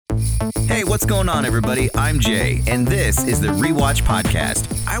Hey, what's going on, everybody? I'm Jay, and this is the Rewatch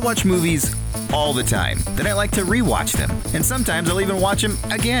Podcast. I watch movies all the time. Then I like to rewatch them, and sometimes I'll even watch them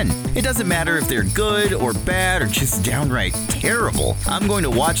again. It doesn't matter if they're good or bad or just downright terrible. I'm going to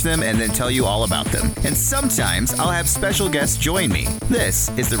watch them and then tell you all about them. And sometimes I'll have special guests join me. This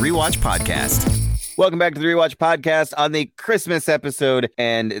is the Rewatch Podcast. Welcome back to the Rewatch Podcast on the Christmas episode,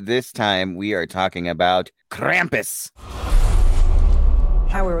 and this time we are talking about Krampus.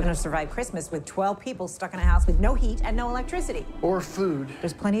 How we were going to survive Christmas with 12 people stuck in a house with no heat and no electricity. Or food.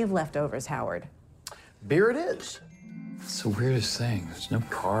 There's plenty of leftovers, Howard. Beer it is. It's the weirdest thing. There's no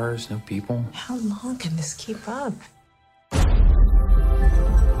cars, no people. How long can this keep up?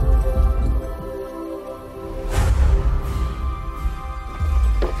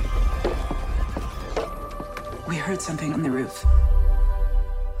 We heard something on the roof.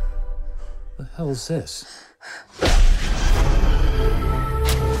 The hell is this?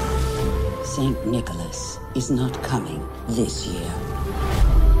 Saint Nicholas is not coming this year.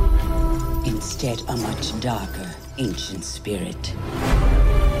 Instead, a much darker, ancient spirit.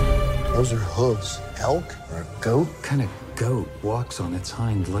 Those are hooves. Elk or a goat? What kind of goat walks on its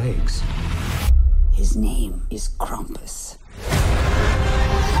hind legs? His name is Krampus.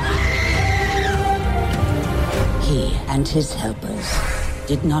 He and his helpers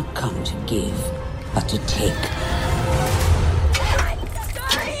did not come to give, but to take.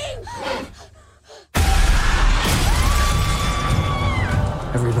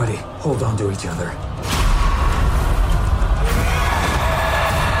 Everybody, hold on to each other.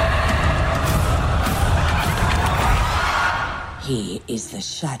 He is the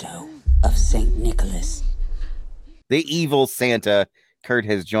shadow of Saint Nicholas. The evil Santa. Kurt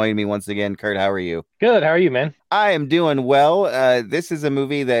has joined me once again. Kurt, how are you? Good. How are you, man? I am doing well. This is a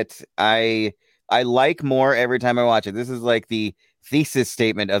movie that I like more every time I watch it. This is like the thesis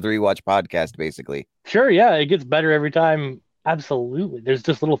statement of the Rewatch Podcast, basically. Sure. Yeah. It gets better every time. Absolutely. There's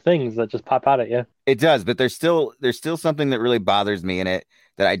just little things that just pop out at you. It does, but there's still something that really bothers me in it,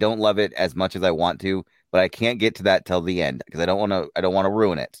 that I don't love it as much as I want to, but I can't get to that till the end because I don't want to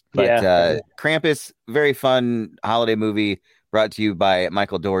ruin it. But Yeah. Krampus, very fun holiday movie brought to you by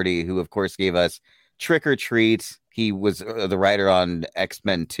Michael Dougherty, who of course gave us Trick or Treat. He was the writer on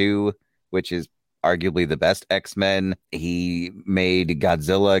X-Men 2, which is arguably the best X-Men. He made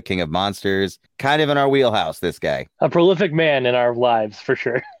Godzilla, King of Monsters. Kind of in our wheelhouse, this guy. A prolific man in our lives, for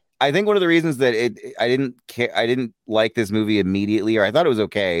sure. I think one of the reasons that I didn't like this movie immediately, or I thought it was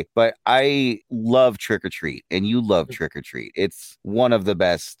okay, but I love Trick or Treat, and you love Trick or Treat. It's one of the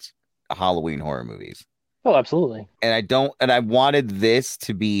best Halloween horror movies. Oh, absolutely. And I wanted this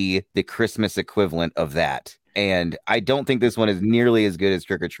to be the Christmas equivalent of that. And I don't think this one is nearly as good as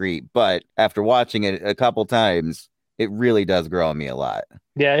Trick or Treat, but after watching it a couple times, it really does grow on me a lot.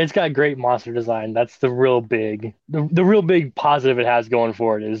 Yeah, it's got great monster design. That's the real big positive it has going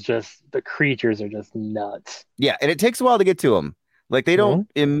for it is just the creatures are just nuts. Yeah, and it takes a while to get to them. Like, they don't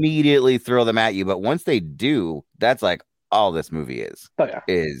immediately throw them at you, but once they do, that's like all this movie is. Oh, yeah.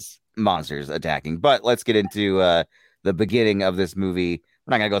 Is monsters attacking. But let's get into the beginning of this movie.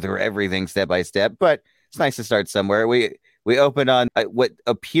 We're not going to go through everything step by step, but it's nice to start somewhere. We open on what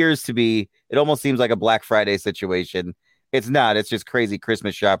appears to be, it almost seems like a Black Friday situation. It's not. It's just crazy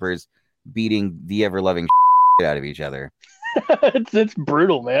Christmas shoppers beating the ever-loving out of each other. It's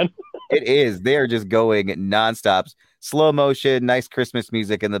brutal, man. It is. They are just going nonstop. Slow motion, nice Christmas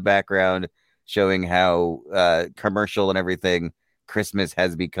music in the background, showing how commercial and everything Christmas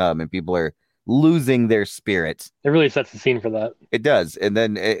has become, and people are losing their spirit. It really sets the scene for that. It does. And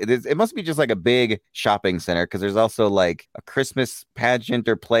then it must be just like a big shopping center, because there's also like a Christmas pageant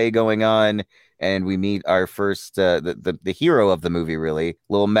or play going on, and we meet our first the hero of the movie, really,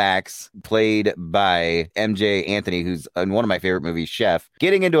 Lil Max, played by MJ Anthony, who's in one of my favorite movies, Chef,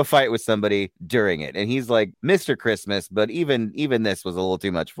 getting into a fight with somebody during it, and he's like Mr. Christmas, but even this was a little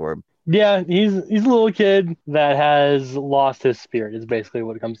too much for him. Yeah, he's a little kid that has lost his spirit is basically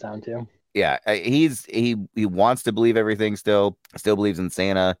what it comes down to. Yeah, he wants to believe everything still believes in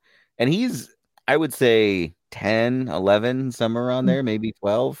Santa, and he's, I would say, 10, 11, somewhere around there, maybe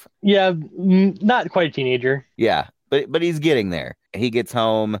 12. Yeah, not quite a teenager. Yeah, but he's getting there. He gets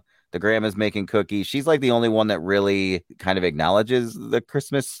home, the grandma's making cookies. She's like the only one that really kind of acknowledges the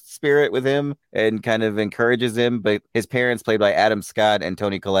Christmas spirit with him and kind of encourages him. But his parents, played by Adam Scott and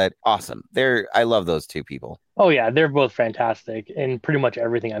Toni Collette, awesome. I love those two people. Oh, yeah, they're both fantastic in pretty much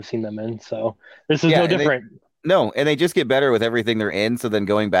everything I've seen them in. So this is no different. No, and they just get better with everything they're in. So then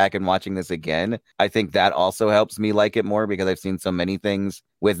going back and watching this again, I think that also helps me like it more because I've seen so many things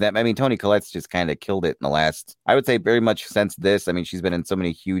with them. I mean, Toni Collette's just kind of killed it in the last, I would say very much since this. I mean, she's been in so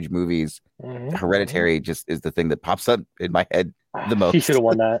many huge movies. Hereditary just is the thing that pops up in my head the most. She should have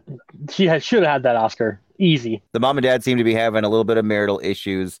won that. Should have had that Oscar. Easy. The mom and dad seem to be having a little bit of marital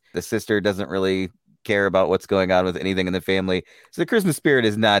issues. The sister doesn't really care about what's going on with anything in the family. So the Christmas spirit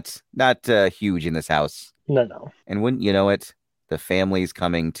is not huge in this house. No. And wouldn't you know it, the family's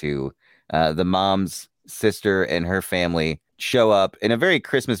coming to the mom's sister and her family show up in a very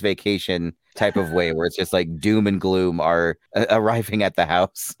Christmas Vacation type of way where it's just like doom and gloom are arriving at the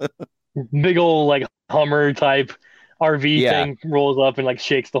house. Big old like Hummer type RV thing rolls up and like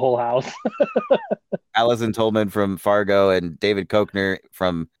shakes the whole house. Allison Tolman from Fargo and David Koechner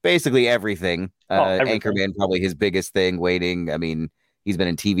from basically everything. Everything. Anchorman, probably his biggest thing, Waiting. I mean, he's been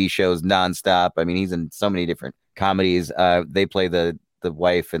in TV shows nonstop. I mean, he's in so many different comedies. They play the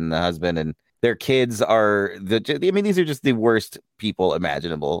wife and the husband, and their kids are these are just the worst people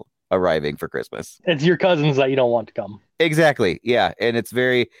imaginable arriving for Christmas. It's your cousins that you don't want to come. Exactly. Yeah. And it's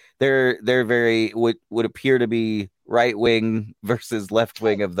they're very would appear to be right wing versus left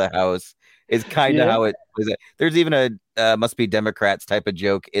wing of the house is kind of how it is. There's even a must be Democrats type of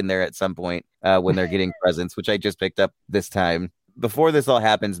joke in there at some point when they're getting presents, which I just picked up this time. Before this all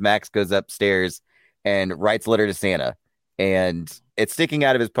happens, Max goes upstairs and writes a letter to Santa, and it's sticking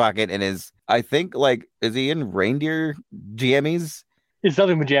out of his pocket and is he in reindeer jammies? It's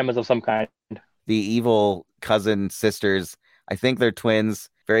nothing pajamas of some kind. The evil cousin sisters, I think they're twins,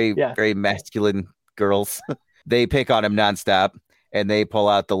 very masculine girls. They pick on him nonstop and they pull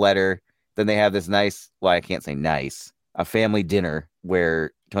out the letter. Then they have this I can't say nice, a family dinner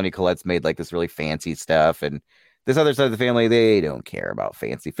where Toni Collette's made like this really fancy stuff, and this other side of the family, they don't care about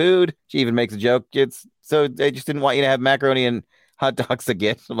fancy food. She even makes a joke. So they just didn't want you to have macaroni and hot dogs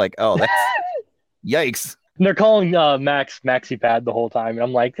again. I'm like, oh, that's yikes. And they're calling Max Maxi Pad the whole time. And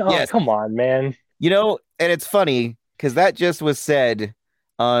I'm like, come on, man. And it's funny because that just was said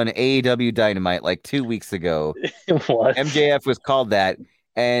on AEW Dynamite like 2 weeks ago. It was. MJF was called that.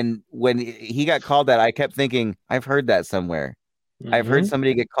 And when he got called that, I kept thinking, I've heard that somewhere. Mm-hmm. I've heard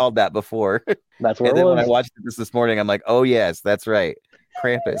somebody get called that before. That's where and then when I watched this morning, I'm like, oh, yes, that's right.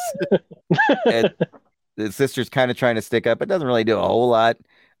 Krampus. And the sister's kind of trying to stick up. It doesn't really do a whole lot.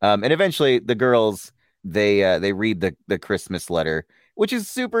 And eventually the girls, they read the Christmas letter, which is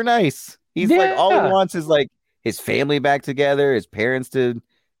super nice. He's like, all he wants is like his family back together, his parents to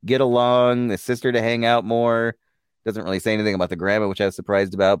get along, the sister to hang out more. Doesn't really say anything about the grandma, which I was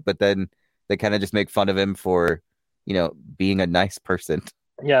surprised about. But then they kind of just make fun of him for, being a nice person.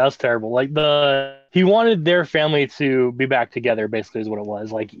 Yeah, that's terrible. Like he wanted their family to be back together, basically is what it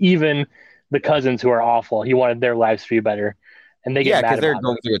was. Like even the cousins who are awful, he wanted their lives to be better. And they get mad because they're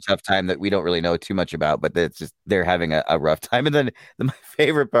going through a tough time that we don't really know too much about, but it's just they're having a rough time. And then my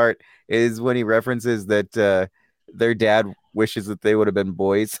favorite part is when he references that their dad wishes that they would have been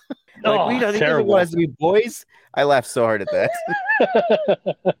boys. We don't want us to be boys. I laughed so hard at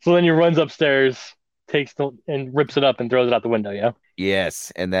that. So then he runs upstairs, and rips it up and throws it out the window. Yeah.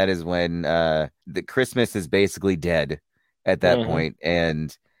 Yes, and that is when the Christmas is basically dead at that point,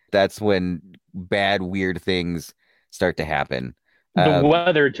 and that's when bad, weird things start to happen. The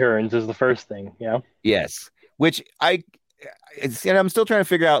weather turns is the first thing. Yeah. Yes, which I'm still trying to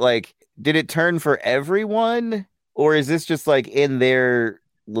figure out. Like, did it turn for everyone, or is this just like in their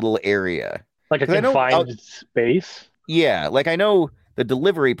little area, like a confined space? Yeah, like I know the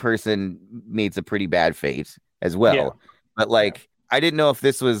delivery person meets a pretty bad fate as well, but I didn't know if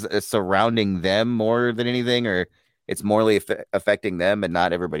this was surrounding them more than anything, or it's morely affecting them and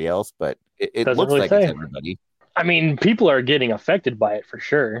not everybody else. But it looks like it's everybody. I mean, people are getting affected by it for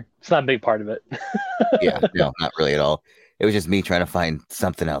sure. It's not a big part of it. Yeah, no, not really at all. It was just me trying to find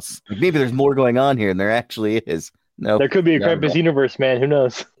something else. Maybe there's more going on here, and there actually is. No, there could be a Krampus universe, man. Who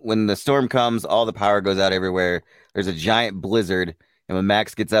knows? When the storm comes, all the power goes out everywhere. There's a giant blizzard, and when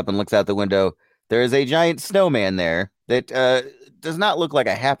Max gets up and looks out the window, there is a giant snowman there that does not look like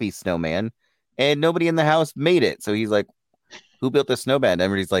a happy snowman, and nobody in the house made it. So he's like, "Who built this snowman?" And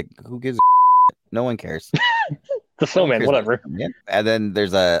everybody's like, "Who gives a no one cares." The snowman, whatever. And then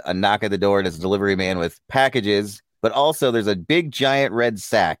there's a knock at the door, and it's a delivery man with packages, but also there's a big giant red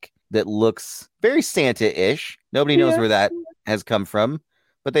sack that looks very Santa-ish. Nobody knows where that has come from,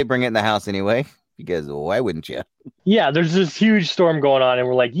 but they bring it in the house anyway, because why wouldn't you? Yeah, there's this huge storm going on, and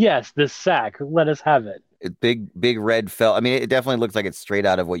we're like, yes, this sack, let us have it. Big red felt. I mean, it definitely looks like it's straight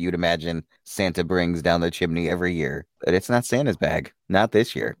out of what you'd imagine Santa brings down the chimney every year. But it's not Santa's bag. Not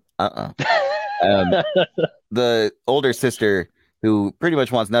this year. the older sister, who pretty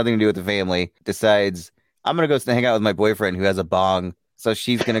much wants nothing to do with the family, decides, I'm going to go hang out with my boyfriend who has a bong. So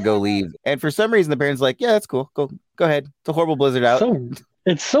she's going to go leave. And for some reason, the parents are like, yeah, that's cool. Go ahead. It's a horrible blizzard out.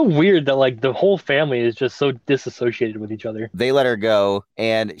 It's so weird that like the whole family is just so disassociated with each other. They let her go,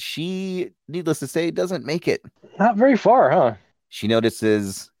 and she, needless to say, doesn't make it. Not very far, huh? She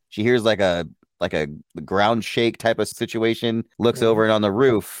hears like a ground shake type of situation, looks over, and on the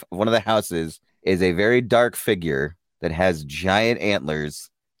roof of one of the houses is a very dark figure that has giant antlers,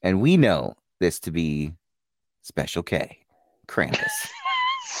 and we know this to be Special K, Krampus.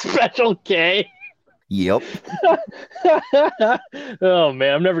 Special K? Yep. Oh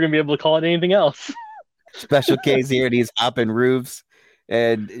man, I'm never gonna be able to call it anything else. Special K's here, and he's hopping roofs,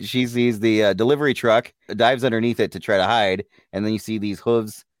 and she sees the delivery truck, dives underneath it to try to hide, and then you see these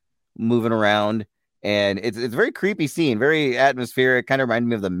hooves moving around, and it's a very creepy scene, very atmospheric, kind of reminded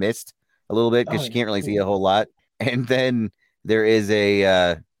me of The Mist a little bit, because you can't really see a whole lot. And then there is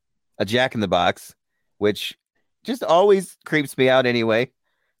a Jack in the Box, which just always creeps me out anyway.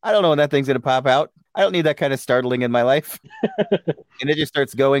 I don't know when that thing's gonna pop out. I don't need that kind of startling in my life. And it just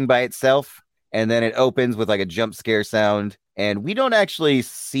starts going by itself. And then it opens with like a jump scare sound. And we don't actually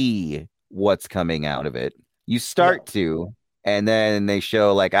see what's coming out of it. You start to, and then they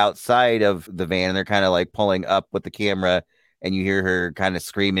show like outside of the van, and they're kind of like pulling up with the camera, and you hear her kind of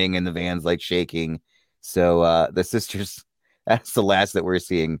screaming, and the van's like shaking. So the sisters, that's the last that we're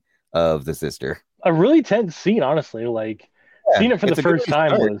seeing of the sister. A really tense scene, honestly. Like, seeing it for the first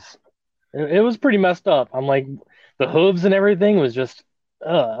time it was pretty messed up. I'm like, the hooves and everything was just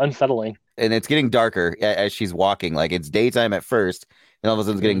unsettling. And it's getting darker as she's walking. Like, it's daytime at first, and all of a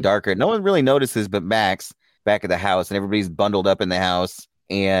sudden it's getting darker. No one really notices but Max back at the house, and everybody's bundled up in the house.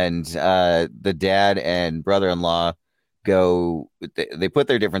 And the dad and brother-in-law they put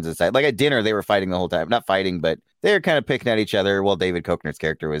their differences aside. Like at dinner, they were fighting the whole time. Not fighting, but they were kind of picking at each other. Well, David Koechner's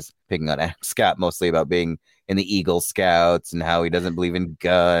character was picking on Adam Scott mostly about being in the Eagle Scouts and how he doesn't believe in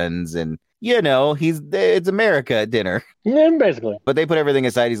guns, and it's America at dinner. Yeah, basically. But they put everything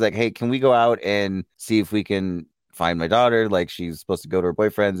aside. He's like, hey, can we go out and see if we can find my daughter? Like, she's supposed to go to her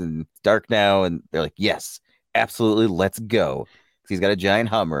boyfriend's, and it's dark now. And they're like, yes, absolutely, let's go. He's got a giant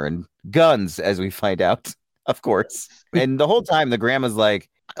Hummer and guns, as we find out, of course. And the whole time the grandma's like,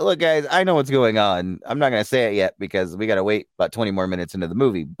 look, guys, I know what's going on. I'm not going to say it yet because we got to wait about 20 more minutes into the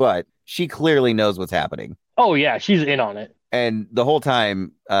movie, but she clearly knows what's happening. Oh yeah, she's in on it. And the whole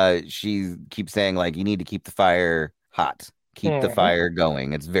time she keeps saying, like, you need to keep the fire hot, keep the fire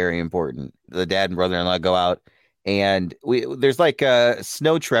going. It's very important. The dad and brother-in-law go out, and there's like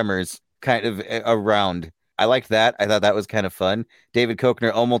snow tremors kind of around. I liked that. I thought that was kind of fun. David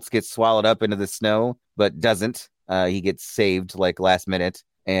Koechner almost gets swallowed up into the snow, but doesn't. He gets saved like last minute,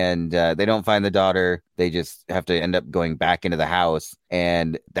 and they don't find the daughter. They just have to end up going back into the house,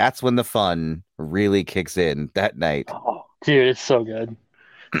 and that's when the fun really kicks in that night. Oh, dude, it's so good.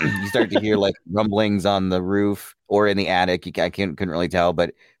 You start to hear like rumblings on the roof or in the attic. Couldn't really tell,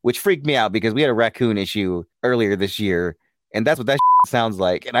 but which freaked me out because we had a raccoon issue earlier this year, and that's what that sounds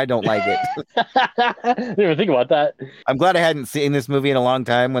like, and I don't like it. Didn't even think about that. I'm glad I hadn't seen this movie in a long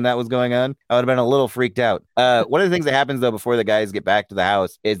time when that was going on. I would have been a little freaked out. One of the things that happens though before the guys get back to the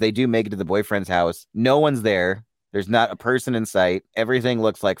house is they do make it to the boyfriend's house. No one's there. There's not a person in sight. Everything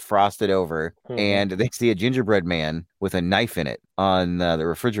looks like frosted over, and they see a gingerbread man with a knife in it on the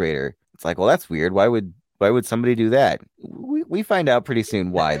refrigerator. It's like, well, that's weird. Why would somebody do that? We find out pretty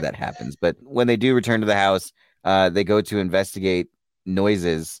soon why that happens. But when they do return to the house, they go to investigate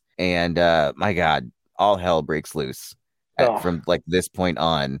noises, and my God, all hell breaks loose from like this point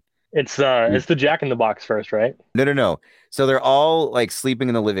on. It's the Jack in the Box first, right? No. So they're all like sleeping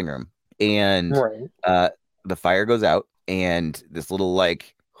in the living room, and the fire goes out, and this little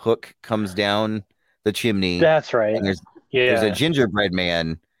like hook comes down the chimney. That's right. And there's a gingerbread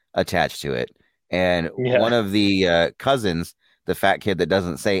man attached to it, and one of the cousins, the fat kid that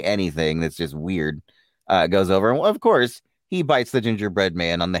doesn't say anything, that's just weird, goes over, and of course he bites the gingerbread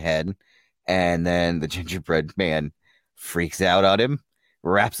man on the head, and then the gingerbread man freaks out on him,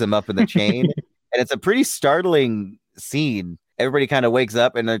 wraps him up in the chain, and it's a pretty startling scene. Everybody kind of wakes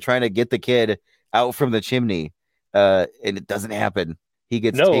up, and they're trying to get the kid out from the chimney, and it doesn't happen. He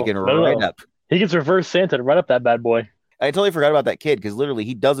gets taken right up. He gets reverse Santa right up that bad boy. I totally forgot about that kid because literally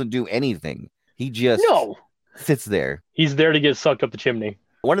he doesn't do anything. He just sits there. He's there to get sucked up the chimney.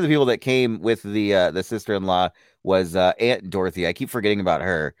 One of the people that came with the sister-in-law was Aunt Dorothy. I keep forgetting about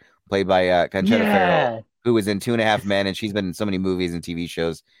her, played by Conchetta Farrell, who was in 2.5 Men, and she's been in so many movies and TV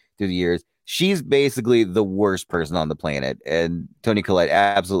shows through the years. She's basically the worst person on the planet, and Toni Collette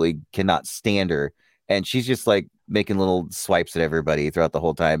absolutely cannot stand her. and she's just like making little swipes at everybody throughout the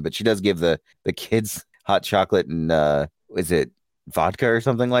whole time. But she does give the kids hot chocolate and is it vodka or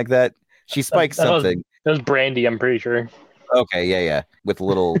something like that? She spikes something. That was brandy, I'm pretty sure. Okay, yeah, with a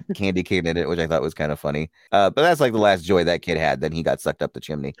little candy cane in it, which I thought was kind of funny. But that's like the last joy that kid had. Then he got sucked up the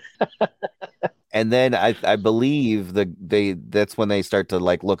chimney. And then I believe that's when they start to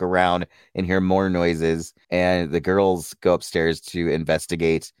like look around and hear more noises, and the girls go upstairs to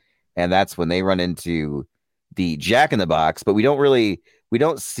investigate, and that's when they run into the Jack in the Box. But we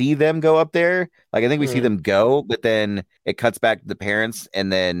don't see them go up there. Like I think we see them go, but then it cuts back to the parents,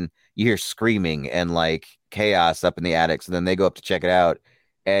 and then you hear screaming and like chaos up in the attic. So then they go up to check it out,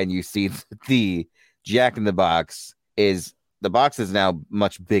 and you see the Jack in the Box is now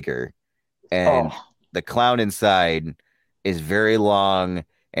much bigger, and the clown inside is very long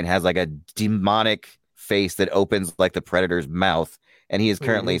and has like a demonic face that opens like the predator's mouth, and he is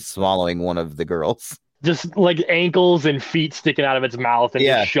currently swallowing one of the girls. Just like ankles and feet sticking out of its mouth, and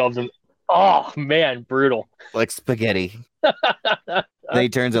just shoves them. Oh man, brutal. Like spaghetti. Then he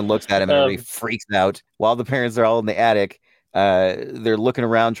turns and looks at him, and everybody freaks out. While the parents are all in the attic, they're looking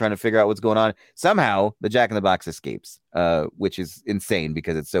around trying to figure out what's going on. Somehow, the Jack in the Box escapes, which is insane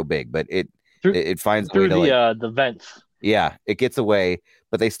because it's so big. But it finds a way to the vents. Yeah, it gets away,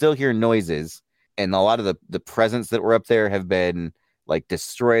 but they still hear noises, and a lot of the presents that were up there have been like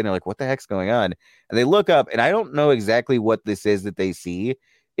destroyed. And they're like, "What the heck's going on?" And they look up, and I don't know exactly what this is that they see.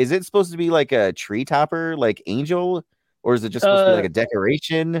 Is it supposed to be like a tree topper, like angel? Or is it just supposed to be like a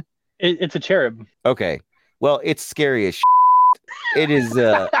decoration? It's a cherub. Okay. Well, it's scary as shit. It is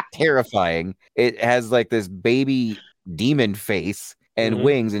terrifying. It has like this baby demon face and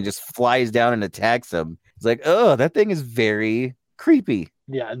wings and just flies down and attacks him. It's like, oh, that thing is very creepy.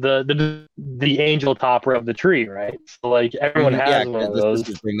 Yeah, the angel topper of the tree, right? So like everyone has one of those.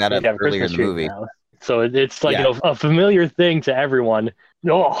 Bring that up earlier in the movie. Now. So it's like a familiar thing to everyone.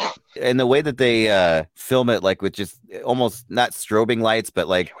 Oh. And the way that they film it, like with just almost not strobing lights, but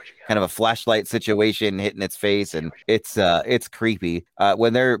like kind of a flashlight situation hitting its face, and it's creepy.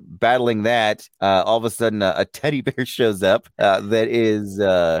 When they're battling that, all of a sudden a teddy bear shows up that is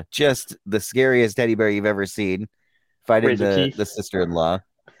just the scariest teddy bear you've ever seen, fighting the sister-in-law.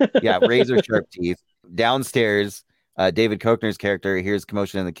 Yeah, razor sharp teeth. Downstairs, David Koechner's character hears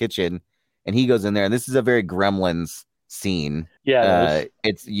commotion in the kitchen, and he goes in there, and this is a very Gremlins scene. Yeah,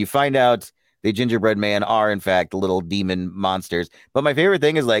 it's you find out the gingerbread man are in fact little demon monsters. But my favorite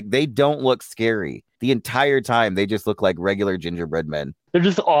thing is like they don't look scary the entire time. They just look like regular gingerbread men. They're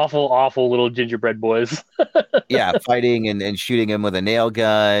just awful little gingerbread boys. Yeah, fighting and shooting him with a nail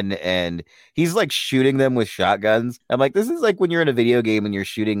gun, and he's like shooting them with shotguns. I'm like, this is like when you're in a video game and you're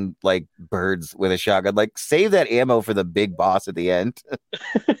shooting like birds with a shotgun. Like, save that ammo for the big boss at the end.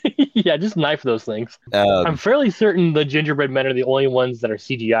 Yeah, just knife those things. I'm fairly certain the gingerbread men are the only ones that are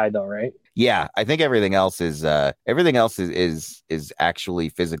CGI though, right? Yeah, I think everything else is actually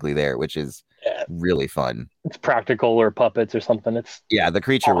physically there, which is really fun. It's practical or puppets or something. The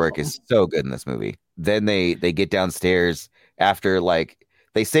creature work is so good in this movie. Then they get downstairs after like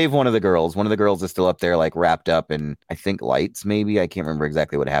they save one of the girls. One of the girls is still up there like wrapped up in I think lights maybe. I can't remember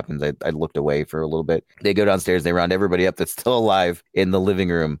exactly what happens. I looked away for a little bit. They go downstairs, they round everybody up that's still alive in the living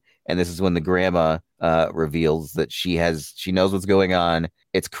room. And this is when the grandma reveals that she knows what's going on.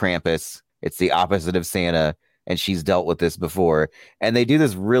 It's Krampus. It's the opposite of Santa. And she's dealt with this before. And they do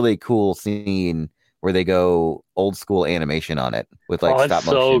this really cool scene where they go old school animation on it with like stop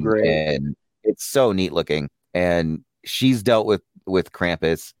motion. So great. And it's so neat looking. And she's dealt with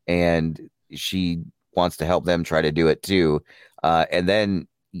Krampus, and she wants to help them try to do it too. And then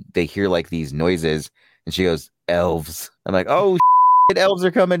they hear like these noises, and she goes, "Elves." I'm like, oh, elves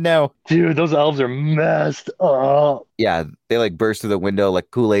are coming now. Dude, those elves are messed up. Yeah, they like burst through the window like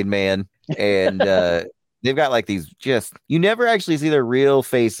Kool-Aid Man, and they've got like these you never actually see their real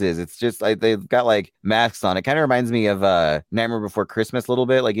faces. It's just like they've got like masks on. It kind of reminds me of Nightmare Before Christmas a little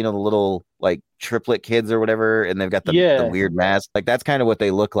bit, like, you know, the little like triplet kids or whatever, and they've got the weird mask. Like that's kind of what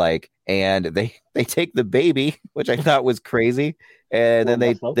they look like. And they take the baby, which I thought was crazy, and then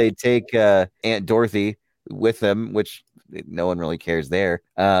they take Aunt Dorothy with them, which no one really cares there.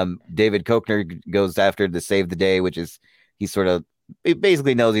 David Koechner goes after to save the day, which is he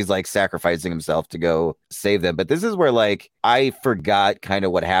basically knows he's like sacrificing himself to go save them. But this is where like I forgot kind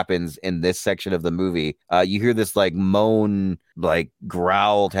of what happens in this section of the movie. You hear this like moan, like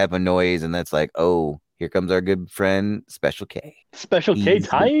growl type of noise, and that's like, oh, here comes our good friend Special K. Special K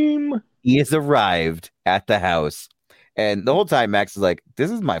time. He has arrived at the house, and the whole time Max is like,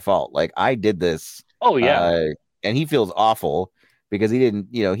 "This is my fault. Like I did this." Oh yeah. And he feels awful because he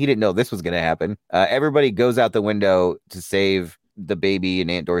didn't know this was going to happen. Everybody goes out the window to save the baby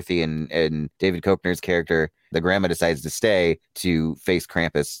and Aunt Dorothy and David Koechner's character. The grandma decides to stay to face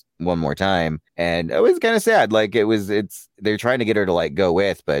Krampus one more time. And it was kind of sad. Like they're trying to get her to like go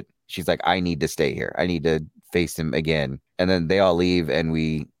with, but she's like, I need to stay here. I need to face him again. And then they all leave and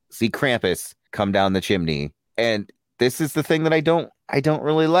we see Krampus come down the chimney. And this is the thing that I don't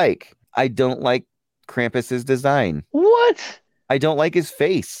really like. I don't like Krampus's design. What? I don't like his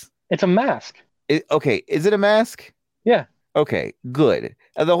face. It's a mask. Okay, is it a mask? Yeah. Okay, good.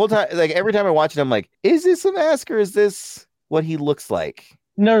 And the whole time, like every time I watch it, I'm like, is this a mask or is this what he looks like?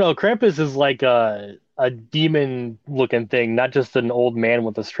 No. Krampus is like a demon looking thing, not just an old man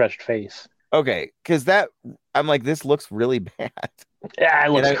with a stretched face. Okay, because I'm like, this looks really bad. Yeah,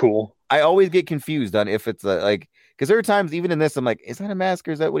 it looks cool. I always get confused on if it's because there are times even in this, I'm like, is that a mask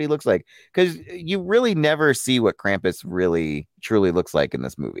or is that what he looks like? Because you really never see what Krampus really truly looks like in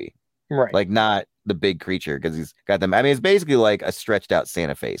this movie. Right. Like not the big creature because he's got them. I mean, it's basically like a stretched out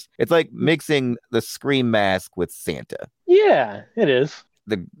Santa face. It's like mixing the Scream mask with Santa. Yeah, it is.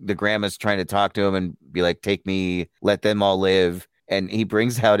 The grandma's trying to talk to him and be like, take me, let them all live. And he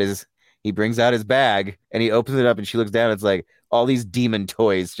brings out his bag and he opens it up and she looks down. It's like all these demon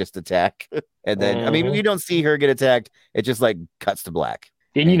toys just attack. And then, I mean, we don't see her get attacked. It just like cuts to black.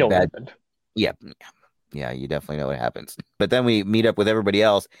 And you know what happened. Yeah. Yeah, you definitely know what happens. But then we meet up with everybody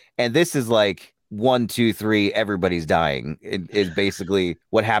else. And this is like 1, 2, 3, everybody's dying. It is basically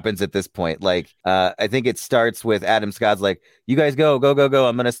what happens at this point. Like, I think it starts with Adam Scott's like, you guys go. I'm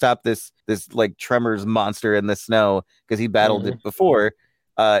going to stop this like Tremors monster in the snow because he battled it before.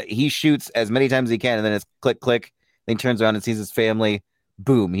 He shoots as many times as he can, and then it's click, click. Then he turns around and sees his family.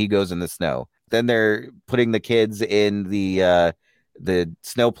 Boom, he goes in the snow. Then they're putting the kids in the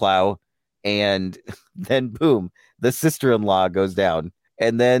snowplow, and then boom, the sister-in-law goes down.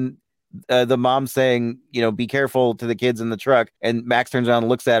 And then the mom saying, be careful to the kids in the truck. And Max turns around and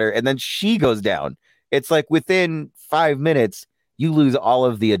looks at her, and then she goes down. It's like within 5 minutes, you lose all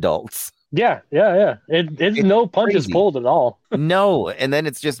of the adults. Yeah. It's no punches pulled at all. No, and then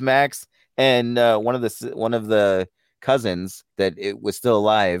it's just Max and one of the cousins that it was still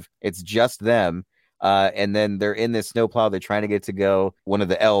alive. It's just them, and then they're in this snowplow. They're trying to get to go. One of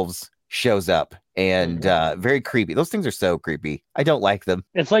the elves shows up, and very creepy. Those things are so creepy. I don't like them.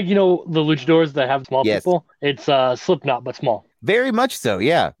 It's like the luchadors that have small people. It's Slipknot but small. Very much so,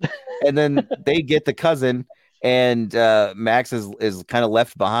 yeah. And then they get the cousin. And Max is kind of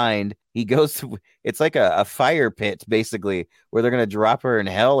left behind. He goes to, it's like a fire pit, basically, where they're going to drop her in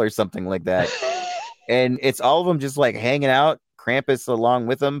hell or something like that. And it's all of them just like hanging out, Krampus along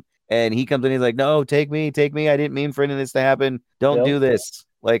with them. And he comes in, he's like, no, take me. I didn't mean for any of this to happen. Don't do this.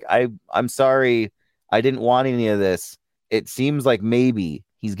 Like, I'm sorry. I didn't want any of this. It seems like maybe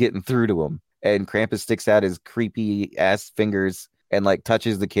he's getting through to him. And Krampus sticks out his creepy ass fingers and like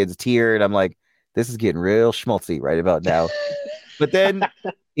touches the kid's tear. And I'm like, this is getting real schmaltzy right about now. But then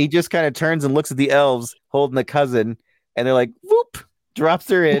he just kind of turns and looks at the elves holding the cousin, and they're like, whoop, drops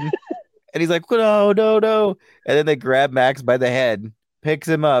her in. And he's like, no. And then they grab Max by the head, picks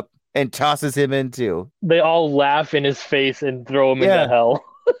him up, and tosses him into. They all laugh in his face and throw him into hell.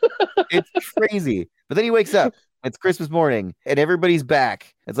 It's crazy. But then he wakes up. It's Christmas morning, and everybody's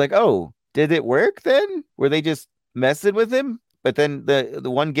back. It's like, oh, did it work then? Were they just messing with him? But then the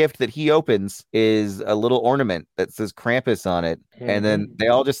one gift that he opens is a little ornament that says Krampus on it. Mm-hmm. And then they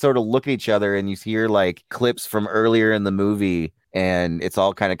all just sort of look at each other, and you hear like clips from earlier in the movie, and it's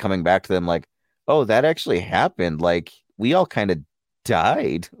all kind of coming back to them like, oh, that actually happened. Like, we all kind of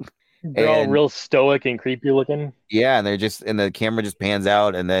died. They're all real stoic and creepy looking. Yeah, and the camera just pans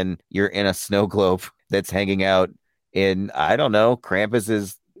out, and then you're in a snow globe that's hanging out in, I don't know,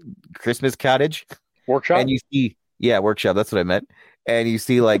 Krampus's Christmas cottage. Workshop? And you see... Yeah, workshop. That's what I meant. And you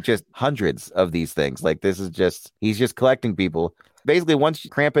see like just hundreds of these things. Like he's just collecting people. Basically, once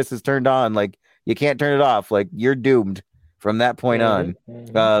Krampus is turned on, like you can't turn it off. Like you're doomed from that point on.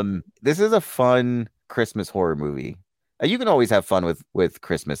 This is a fun Christmas horror movie. You can always have fun with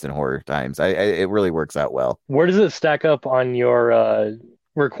Christmas and horror times. It really works out well. Where does it stack up on your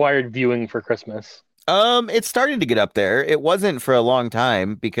required viewing for Christmas? It's starting to get up there. It wasn't for a long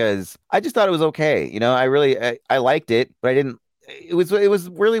time because I just thought it was okay. I liked it, but I didn't. It was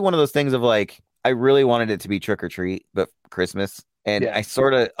really one of those things of like, I really wanted it to be Trick or Treat, but Christmas. And I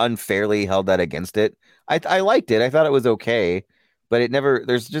sort of unfairly held that against it. I liked it. I thought it was okay, but it never,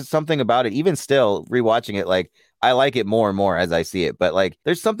 there's just something about it. Even still rewatching it, like I like it more and more as I see it, but like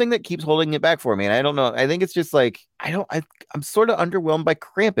there's something that keeps holding it back for me. And I don't know. I think it's just like, I'm sort of underwhelmed by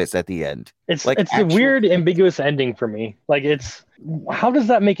Krampus at the end. It's Like a weird, ambiguous ending for me. Like how does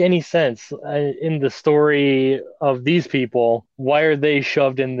that make any sense in the story of these people? Why are they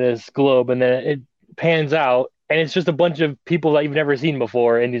shoved in this globe and then it pans out and it's just a bunch of people that you've never seen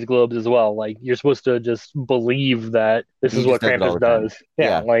before in these globes as well? Like you're supposed to just believe that this He is what just does it all Krampus the time. does.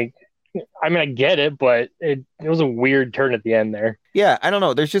 Yeah, like I mean, I get it, but it was a weird turn at the end there. Yeah, I don't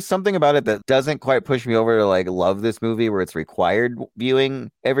know. There's just something about it that doesn't quite push me over to like love this movie where it's required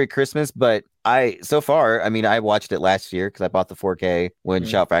viewing every Christmas. But so far, I mean, I watched it last year because I bought the 4K when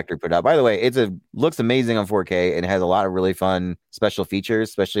Shout Factory put it out. By the way, looks amazing on 4K and has a lot of really fun special features,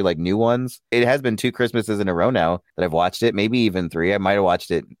 especially like new ones. It has been 2 Christmases in a row now that I've watched it, maybe even 3. I might have watched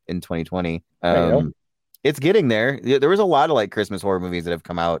it in 2020. It's getting there. There was a lot of like Christmas horror movies that have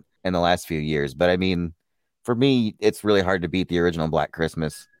come out in the last few years, but I mean, for me, it's really hard to beat the original Black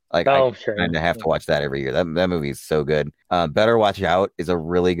Christmas. Like I kind of have to watch that every year. That movie is so good. Better Watch Out is a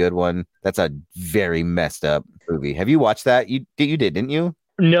really good one. That's a very messed up movie. Have you watched that? You did, didn't you?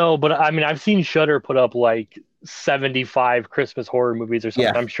 No, but I mean, I've seen Shudder put up like 75 Christmas horror movies or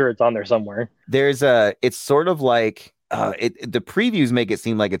something. Yeah. I'm sure it's on there somewhere. It's sort of like the previews make it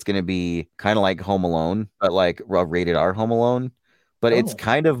seem like it's going to be kind of like Home Alone, but like a rated R Home Alone. But it's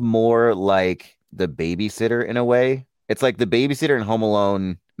kind of more like The Babysitter in a way. It's like The Babysitter and Home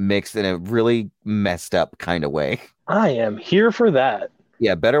Alone mixed in a really messed up kind of way. I am here for that.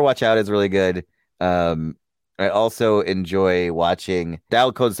 Yeah, Better Watch Out is really good. I also enjoy watching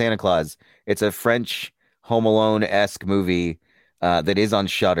Dial Code Santa Claus. It's a French Home Alone-esque movie that is on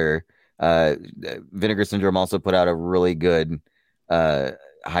Shudder. Vinegar Syndrome also put out a really good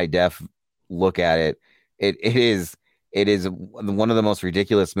high def look at it. It is one of the most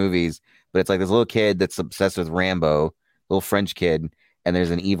ridiculous movies, but it's like this little kid that's obsessed with Rambo, little French kid, and there's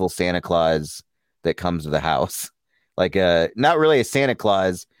an evil Santa Claus that comes to the house. Like not really a Santa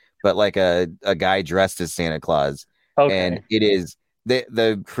Claus, but like a guy dressed as Santa Claus. Okay. And it is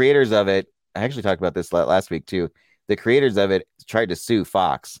the creators of it. I actually talked about this last week too. The creators of it tried to sue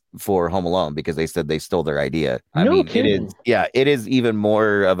Fox for Home Alone because they said they stole their idea. I mean, kidding. It is even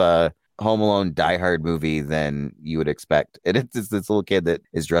more of a Home Alone Die Hard movie than you would expect. It's this little kid that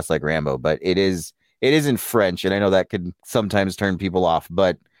is dressed like Rambo, but it is in French, and I know that could sometimes turn people off,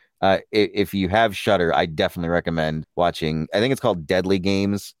 but if you have Shudder, I definitely recommend watching. I think it's called Deadly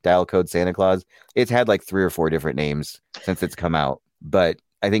Games, Dial Code Santa Claus. It's had like 3 or 4 different names since it's come out, but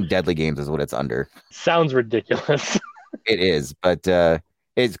I think Deadly Games is what it's under. Sounds ridiculous. It is, but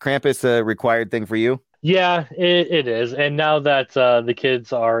is Krampus a required thing for you? Yeah, it is. And now that the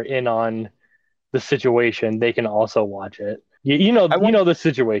kids are in on the situation, they can also watch it. You know the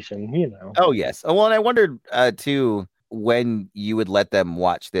situation, you know. Oh, yes. Well, and I wondered, too, when you would let them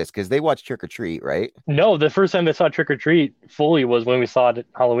watch this, because they watch Trick or Treat, right? No, the first time they saw Trick or Treat fully was when we saw it at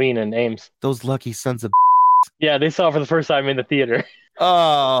Halloween in Ames. Those lucky sons of Yeah, they saw it for the first time in the theater.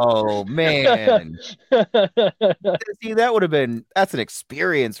 Oh, man. See, that's an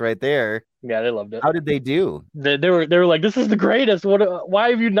experience right there. Yeah, they loved it. How did they do? They were like, this is the greatest. Why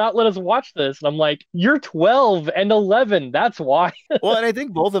have you not let us watch this? And I'm like, you're 12 and 11. That's why. Well, and I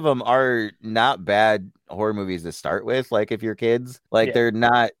think both of them are not bad horror movies to start with. Like if you're kids, like they're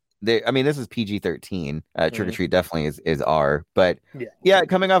not. I mean, this is PG-13. Trick or Treat definitely is R. But yeah,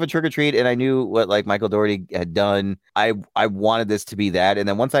 coming off of Trick or Treat, and I knew what like Michael Dougherty had done. I wanted this to be that, and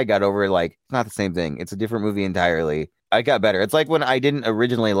then once I got over it, like it's not the same thing. It's a different movie entirely. I got better. It's like when I didn't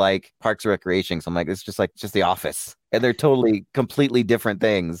originally like Parks and Recreation, so I'm like, it's just The Office, and they're completely different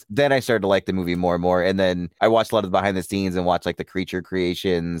things. Then I started to like the movie more and more, and then I watched a lot of the behind the scenes and watched like the creature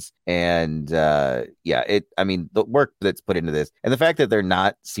creations, and I mean, the work that's put into this, and the fact that they're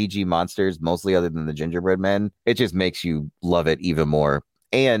not CG monsters, mostly other than the gingerbread men, it just makes you love it even more.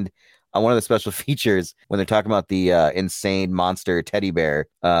 And one of the special features when they're talking about the insane monster teddy bear,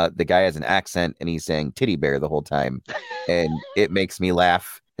 the guy has an accent and he's saying titty bear the whole time, and it makes me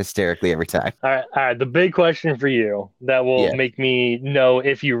laugh hysterically every time. All right. The big question for you that will make me know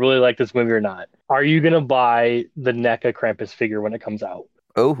if you really like this movie or not. Are you going to buy the NECA Krampus figure when it comes out?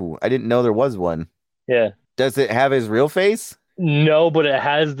 Oh, I didn't know there was one. Yeah. Does it have his real face? No, but it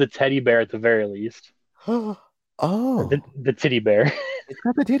has the teddy bear at the very least. Oh. The titty bear. It's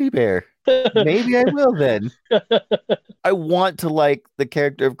not the titty bear. Maybe I will then. I want to like the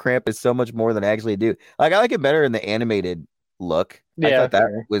character of Krampus so much more than I actually do. Like I like it better in the animated look. I thought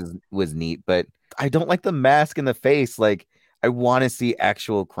that was neat, but I don't like the mask and the face. Like I want to see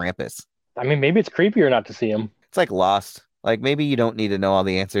actual Krampus. I mean, maybe it's creepier not to see him. It's like Lost. Like, maybe you don't need to know all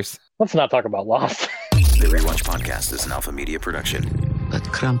the answers. Let's not talk about Lost. The Rewatch Podcast is an Alpha Media production. But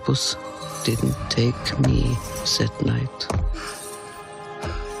Krampus didn't take me that night.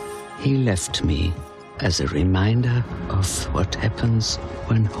 He left me as a reminder of what happens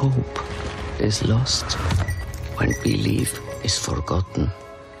when hope is lost, when belief is forgotten,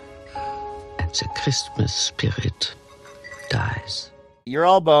 and the Christmas spirit dies. You're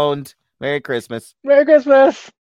all boned. Merry Christmas. Merry Christmas!